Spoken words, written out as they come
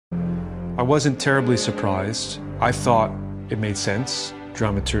I wasn't terribly surprised. I thought it made sense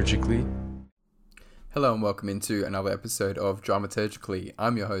dramaturgically. Hello and welcome into another episode of Dramaturgically.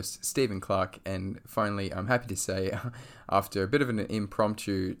 I'm your host, Stephen Clark, and finally, I'm happy to say, after a bit of an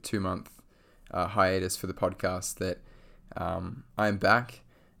impromptu 2-month hiatus for the podcast, that I'm back,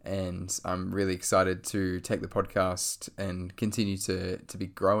 and I'm really excited to take the podcast and continue to be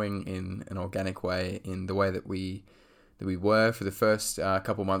growing in an organic way, in the way that we were for the first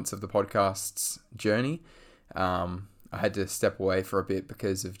couple months of the podcast's journey. I had to step away for a bit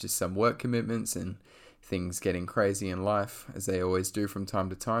because of just some work commitments and things getting crazy in life, as they always do from time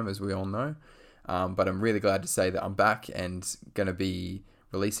to time, as we all know. But I'm really glad to say that I'm back and going to be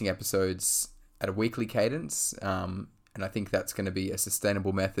releasing episodes at a weekly cadence. And I think that's going to be a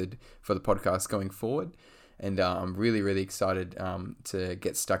sustainable method for the podcast going forward. And I'm really, really excited to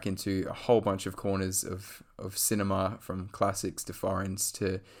get stuck into a whole bunch of corners of cinema, from classics to foreigns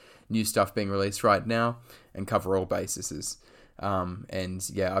to new stuff being released right now, and cover all bases. And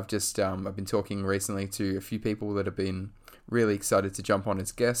yeah, I've been talking recently to a few people that have been really excited to jump on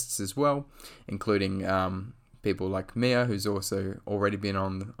as guests as well, including people like Mia, who's also already been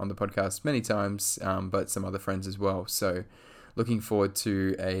on the podcast many times, but some other friends as well. So looking forward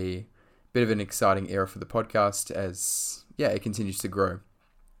to a bit of an exciting era for the podcast as it continues to grow.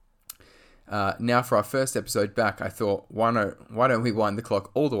 Now for our first episode back, I thought, why don't we wind the clock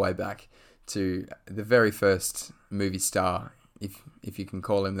all the way back to the very first movie star, if you can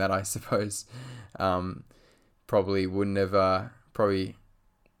call him that, I suppose. Probably wouldn't have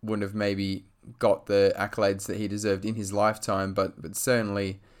maybe got the accolades that he deserved in his lifetime, but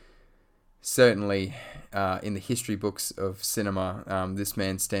certainly in the history books of cinema, this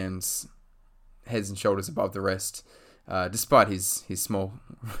man stands heads and shoulders above the rest, despite his small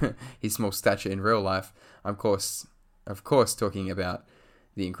his small stature in real life. I'm of course talking about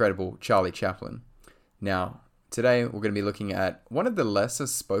the incredible Charlie Chaplin. Now, today we're going to be looking at one of the lesser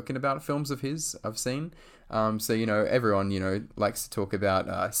spoken about films of his I've seen. So, everyone, likes to talk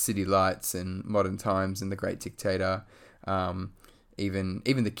about City Lights and Modern Times and The Great Dictator. Even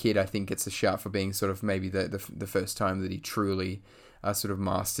The Kid, I think, gets a shout for being sort of maybe the first time that he truly sort of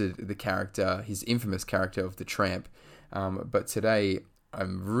mastered the character, his infamous character of the tramp. But today,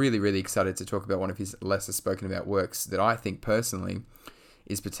 I'm really, really excited to talk about one of his lesser spoken about works that I think personally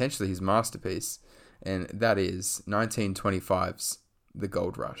is potentially his masterpiece, and that is 1925's The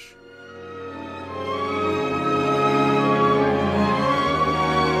Gold Rush.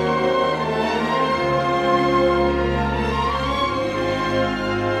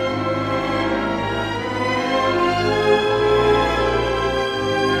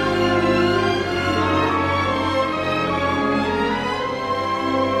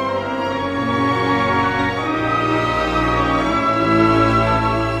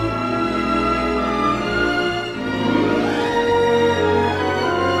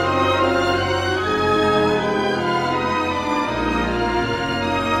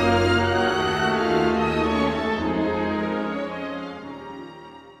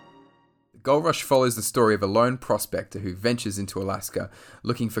 Gold Rush follows the story of a lone prospector who ventures into Alaska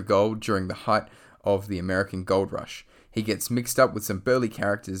looking for gold during the height of the American Gold Rush. He gets mixed up with some burly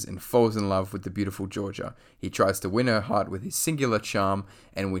characters and falls in love with the beautiful Georgia. He tries to win her heart with his singular charm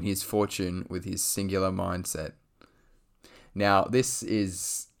and win his fortune with his singular mindset. Now, this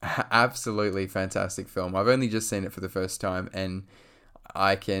is absolutely fantastic film. I've only just seen it for the first time, and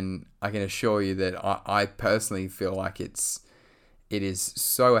I can assure you that I personally feel like it is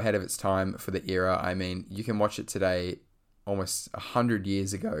so ahead of its time for the era. I mean, you can watch it today, almost 100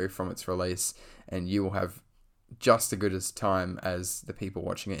 years ago from its release, and you will have just as good a time as the people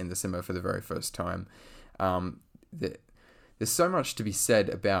watching it in the cinema for the very first time. There's so much to be said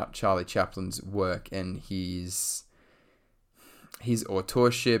about Charlie Chaplin's work and his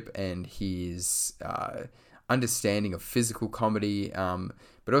authorship and his understanding of physical comedy,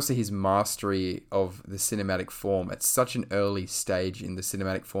 but also his mastery of the cinematic form at such an early stage in the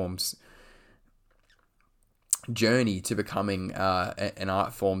cinematic form's journey to becoming an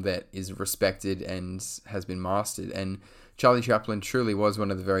art form that is respected and has been mastered. And Charlie Chaplin truly was one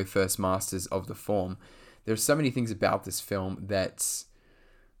of the very first masters of the form. There are so many things about this film that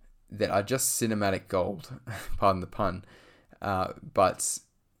are just cinematic gold, pardon the pun. But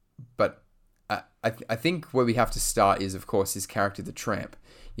I think where we have to start is, of course, his character, the tramp.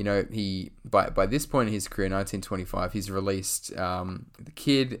 He by this point in his career, 1925, he's released The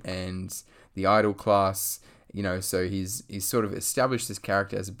Kid and The Idol Class. So he's sort of established this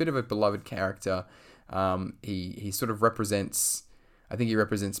character as a bit of a beloved character. He sort of represents I think he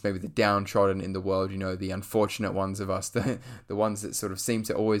represents maybe the downtrodden in the world, the unfortunate ones of us, the ones that sort of seem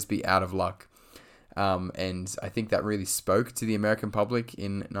to always be out of luck. And I think that really spoke to the American public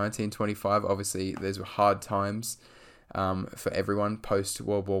in 1925. Obviously, those were hard times for everyone post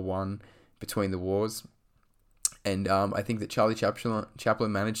World War One, between the wars. And I think that Charlie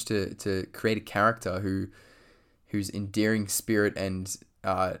Chaplin managed to create a character whose endearing spirit and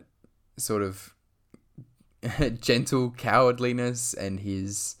sort of gentle cowardliness and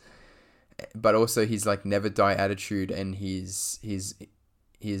but also his like never die attitude and his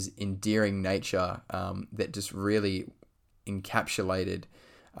endearing nature that just really encapsulated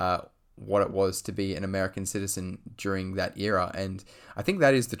what it was to be an American citizen during that era. And I think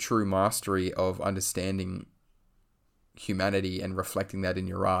that is the true mastery of understanding humanity and reflecting that in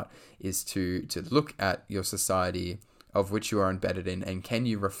your art, is to look at your society of which you are embedded in, and can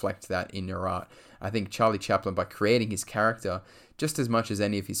you reflect that in your art. I think Charlie Chaplin, by creating his character, just as much as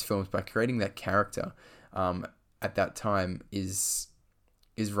any of his films, by creating that character at that time is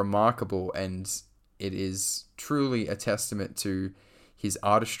remarkable, and it is truly a testament to his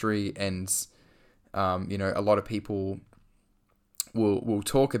artistry. And a lot of people will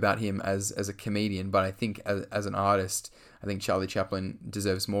talk about him as a comedian, but I think as an artist, I think Charlie Chaplin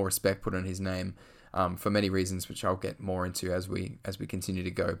deserves more respect put on his name for many reasons, which I'll get more into as we continue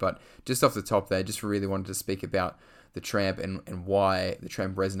to go. But just off the top there, just really wanted to speak about The Tramp and why The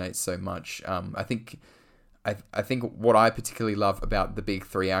Tramp resonates so much. I think what I particularly love about the big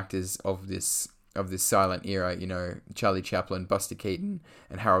three actors of this silent era, Charlie Chaplin, Buster Keaton,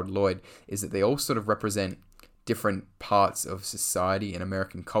 and Harold Lloyd, is that they all sort of represent different parts of society and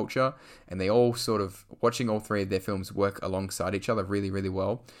American culture, and they all sort of, watching all three of their films work alongside each other really, really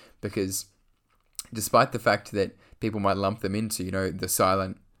well, because despite the fact that people might lump them into, the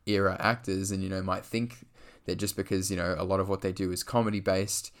silent era actors, and, might think that just because, a lot of what they do is comedy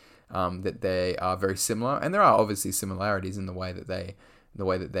based, that they are very similar. And there are obviously similarities in the way that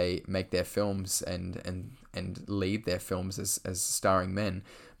they make their films and lead their films as starring men.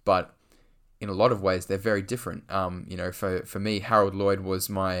 But in a lot of ways, they're very different. For me, Harold Lloyd was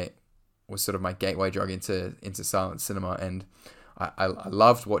sort of my gateway drug into silent cinema, and I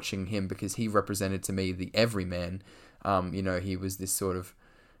loved watching him because he represented to me the everyman. He was this sort of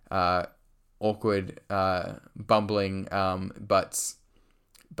awkward, bumbling, but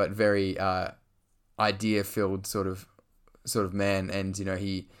very idea filled sort of man, and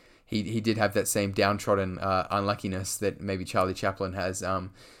he did have that same downtrodden unluckiness that maybe Charlie Chaplin has,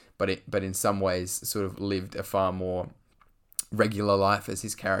 but in some ways sort of lived a far more regular life as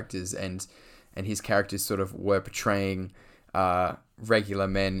his characters, and his characters sort of were portraying regular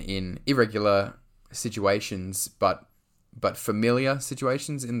men in irregular situations, but familiar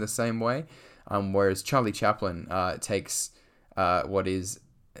situations in the same way. Whereas Charlie Chaplin takes what is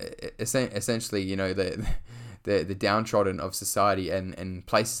essentially the downtrodden of society and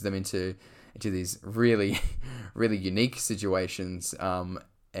places them into these really really unique situations,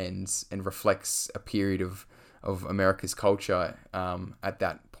 and reflects a period of America's culture at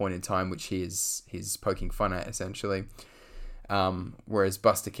that point in time, which he's poking fun at essentially. Whereas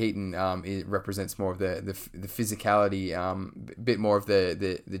Buster Keaton it represents more of the physicality, bit more of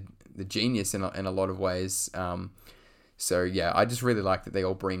the genius in a lot of ways. So yeah, I just really like that they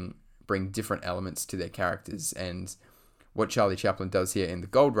all bring different elements to their characters, and what Charlie Chaplin does here in The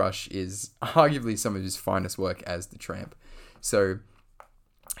Gold Rush is arguably some of his finest work as the Tramp. So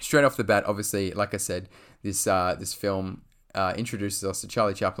straight off the bat, obviously, like I said, this film introduces us to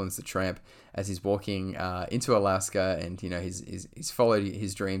Charlie Chaplin's The Tramp as he's walking into Alaska, and he's followed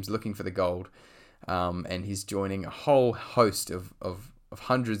his dreams looking for the gold, and he's joining a whole host of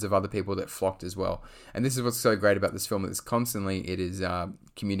hundreds of other people that flocked as well. And this is what's so great about this film, that it is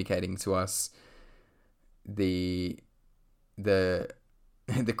communicating to us the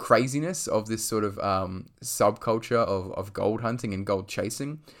craziness of this sort of subculture of gold hunting and gold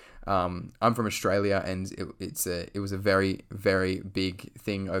chasing. I'm from Australia, and it was a very, very big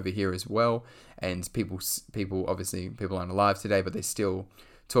thing over here as well. And people obviously, people aren't alive today, but they still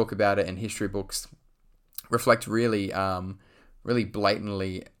talk about it. And history books reflect really, really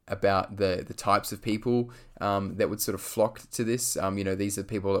blatantly about the types of people that would sort of flock to this. These are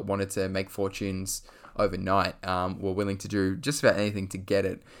people that wanted to make fortunes overnight, were willing to do just about anything to get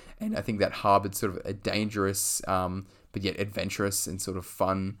it. And I think that harbored sort of a dangerous, but yet adventurous and sort of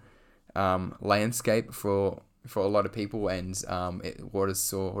fun landscape for a lot of people. And it was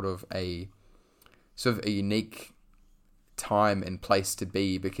sort of a unique time and place to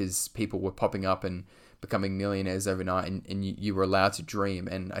be, because people were popping up and becoming millionaires overnight, and you were allowed to dream.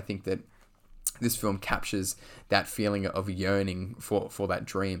 And I think that this film captures that feeling of yearning for that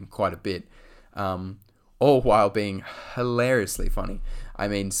dream quite a bit, all while being hilariously funny. I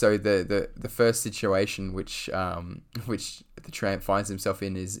mean, so the first situation which the tramp finds himself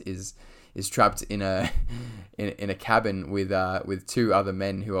in is trapped in a cabin with two other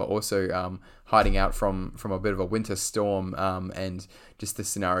men who are also hiding out from a bit of a winter storm, and just the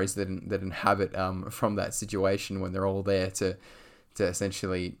scenarios that inhabit from that situation when they're all there to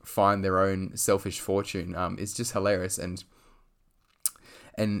essentially find their own selfish fortune. It's just hilarious, and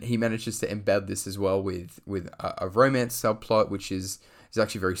he manages to embed this as well with a romance subplot, which is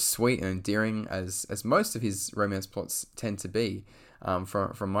actually very sweet and endearing, as most of his romance plots tend to be,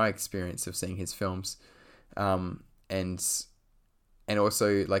 from my experience of seeing his films, and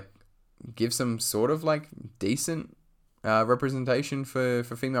also like give some sort of like decent representation for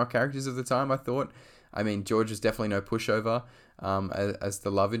female characters of the time, I thought. I mean, George is definitely no pushover as the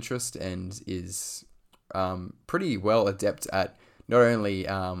love interest, and is pretty well adept at not only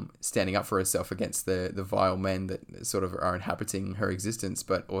standing up for herself against the vile men that sort of are inhabiting her existence,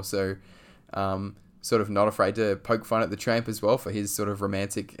 but also sort of not afraid to poke fun at the tramp as well for his sort of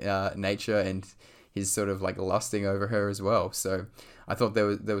romantic nature and his sort of like lusting over her as well. So I thought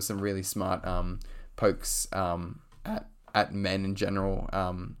there was some really smart pokes at men in general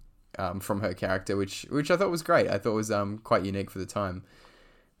from her character, which I thought was great. I thought was quite unique for the time.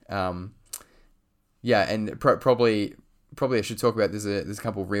 Yeah, and probably I should talk about there's a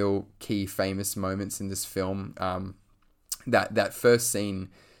couple real key famous moments in this film. That first scene.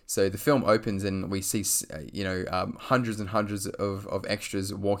 So the film opens and we see hundreds and hundreds of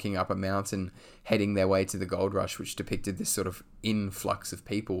extras walking up a mountain, heading their way to the gold rush, which depicted this sort of influx of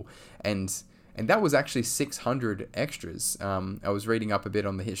people, and that was actually 600 extras. I was reading up a bit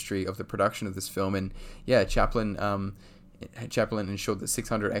on the history of the production of this film, and yeah, Chaplin ensured that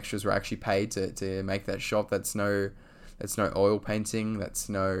 600 extras were actually paid to make that shot. That's no oil painting. That's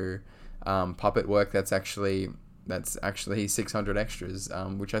no puppet work. That's actually 600 extras,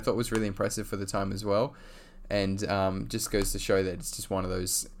 which I thought was really impressive for the time as well, and just goes to show that it's just one of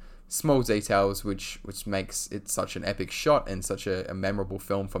those small details which makes it such an epic shot and such a memorable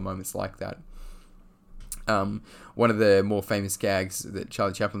film for moments like that. One of the more famous gags that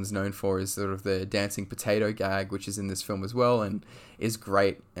Charlie Chaplin's known for is sort of the dancing potato gag, which is in this film as well, and is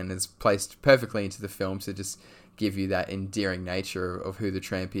great and is placed perfectly into the film to just give you that endearing nature of who the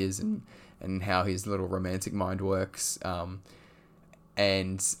tramp is and how his little romantic mind works.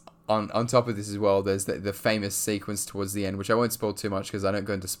 And on top of this as well, there's the famous sequence towards the end, which I won't spoil too much because I don't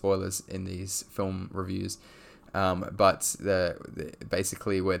go into spoilers in these film reviews. But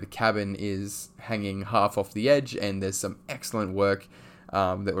basically where the cabin is hanging half off the edge, and there's some excellent work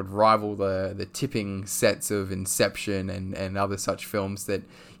that would rival the tipping sets of Inception and other such films that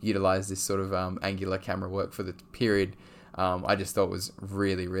utilize this sort of angular camera work for the period. I just thought was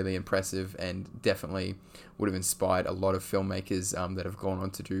really, really impressive, and definitely would have inspired a lot of filmmakers that have gone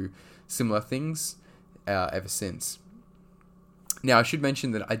on to do similar things ever since. Now, I should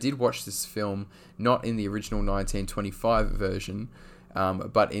mention that I did watch this film not in the original 1925 version,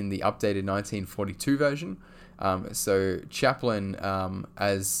 but in the updated 1942 version. So Chaplin,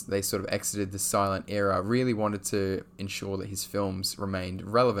 as they sort of exited the silent era, really wanted to ensure that his films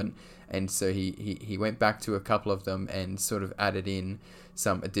remained relevant. And so he went back to a couple of them and sort of added in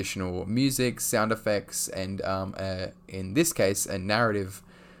some additional music, sound effects, and in this case, a narrative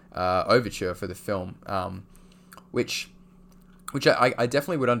overture for the film, which I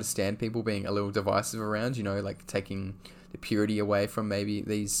definitely would understand people being a little divisive around, like taking the purity away from maybe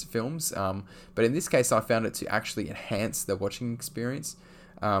these films. But in this case, I found it to actually enhance the watching experience.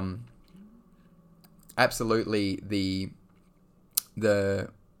 Absolutely,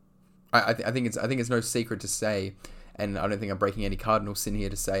 I think it's no secret to say, and I don't think I'm breaking any cardinal sin here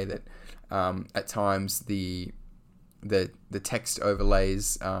to say that at times the text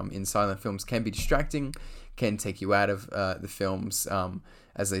overlays in silent films can be distracting, can take you out of the films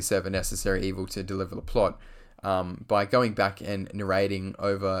as they serve a necessary evil to deliver the plot. By going back and narrating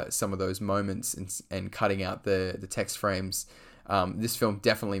over some of those moments and cutting out the text frames, this film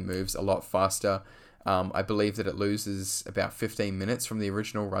definitely moves a lot faster. I believe that it loses about 15 minutes from the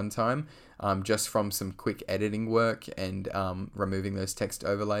original runtime, just from some quick editing work and removing those text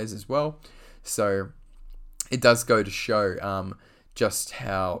overlays as well. So it does go to show just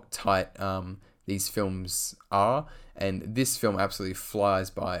how tight these films are, and this film absolutely flies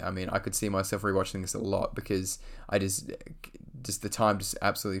by. I mean, I could see myself rewatching this a lot because I just the time just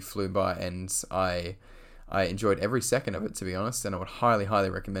absolutely flew by, and I enjoyed every second of it, to be honest, and I would highly,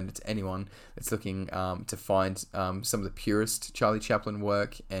 highly recommend it to anyone that's looking to find some of the purest Charlie Chaplin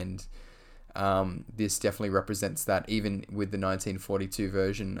work and this definitely represents that, even with the 1942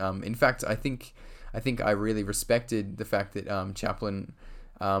 version. In fact, I think I really respected the fact that Chaplin,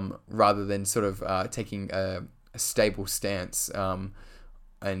 rather than sort of taking a stable stance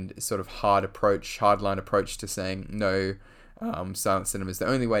and sort of hardline approach to saying no, silent cinema is the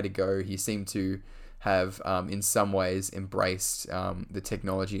only way to go, he seemed to have in some ways embraced the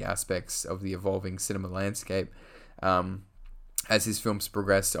technology aspects of the evolving cinema landscape. As his films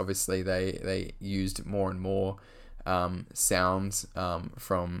progressed, obviously they used more and more sounds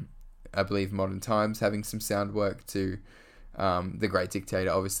from, I believe, Modern Times having some sound work, to The Great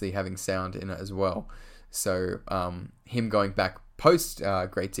Dictator obviously having sound in it as well. So him going back post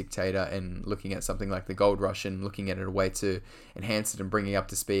Great Dictator and looking at something like The Gold Rush and looking at it a way to enhance it and bring it up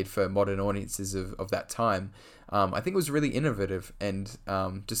to speed for modern audiences of that time, I think it was really innovative, and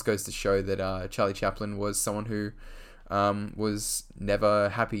just goes to show that Charlie Chaplin was someone who was never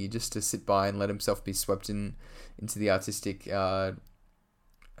happy just to sit by and let himself be swept into the artistic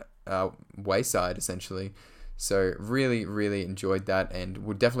wayside, essentially. So really, really enjoyed that, and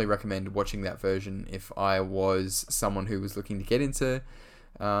would definitely recommend watching that version if I was someone who was looking to get into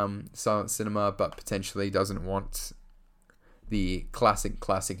silent cinema, but potentially doesn't want the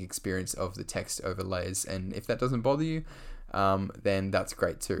classic experience of the text overlays. And if that doesn't bother you, then that's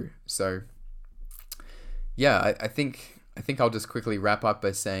great too. So yeah, I think I'll just quickly wrap up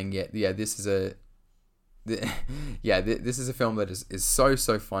by saying, this is a this is a film that is so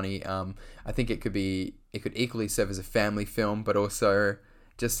funny. I think it could equally serve as a family film, but also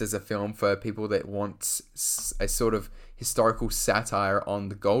just as a film for people that want a sort of historical satire on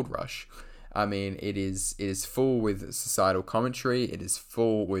the gold rush. I mean, it is full with societal commentary. It is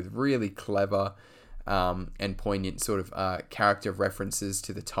full with really clever and poignant sort of character references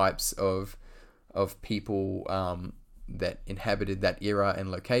to the types of people that inhabited that era and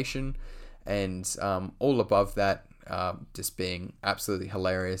location. And all above that, just being absolutely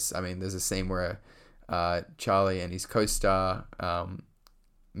hilarious. I mean, there's a scene where Charlie and his co-star,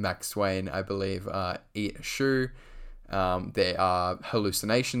 Max Swain, I believe, eat a shoe. There are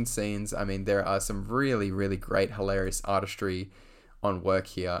hallucination scenes. I mean, there are some really, really great, hilarious artistry on work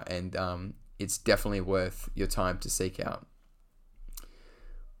here, and it's definitely worth your time to seek out.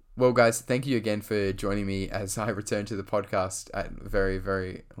 Well, guys, thank you again for joining me as I return to the podcast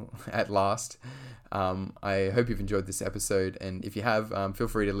at last. I hope you've enjoyed this episode, and if you have, feel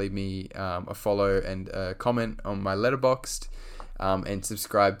free to leave me a follow and a comment on my Letterboxd, and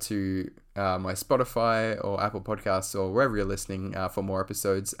subscribe to my Spotify or Apple Podcasts or wherever you're listening for more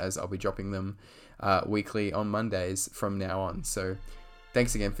episodes, as I'll be dropping them weekly on Mondays from now on. So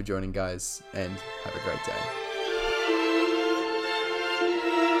thanks again for joining, guys, and have a great day.